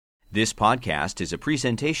This podcast is a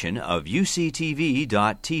presentation of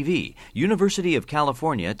UCTV.tv, University of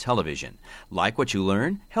California Television. Like what you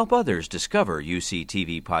learn? Help others discover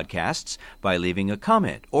UCTV podcasts by leaving a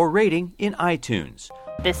comment or rating in iTunes.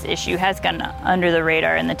 This issue has gone under the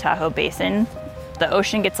radar in the Tahoe Basin. The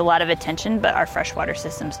ocean gets a lot of attention, but our freshwater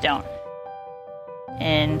systems don't.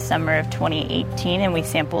 In summer of 2018, and we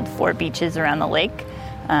sampled 4 beaches around the lake.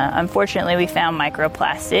 Unfortunately, we found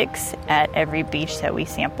microplastics at every beach that we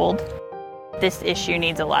sampled. This issue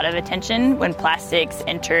needs a lot of attention. When plastics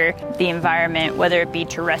enter the environment, whether it be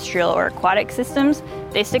terrestrial or aquatic systems,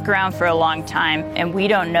 they stick around for a long time, and we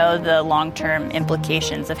don't know the long-term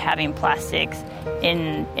implications of having plastics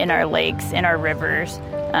in our lakes, in our rivers,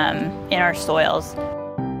 in our soils.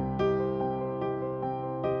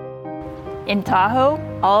 In Tahoe,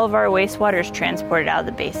 all of our wastewater is transported out of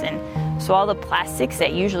the basin. So all the plastics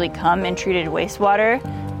that usually come in treated wastewater,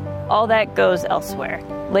 all that goes elsewhere.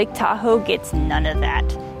 Lake Tahoe gets none of that,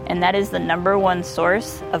 and that is the #1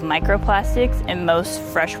 source of microplastics in most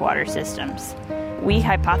freshwater systems. We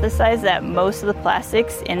hypothesize that most of the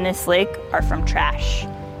plastics in this lake are from trash,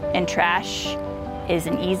 and trash is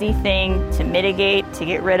an easy thing to mitigate, to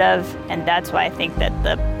get rid of, and that's why I think that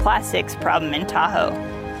the plastics problem in Tahoe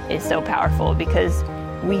is so powerful, because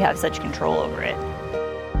we have such control over it.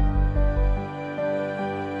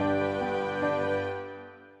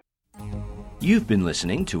 You've been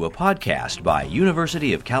listening to a podcast by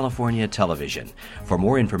University of California Television. For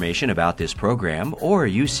more information about this program or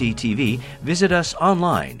UCTV, visit us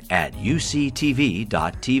online at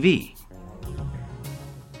uctv.tv.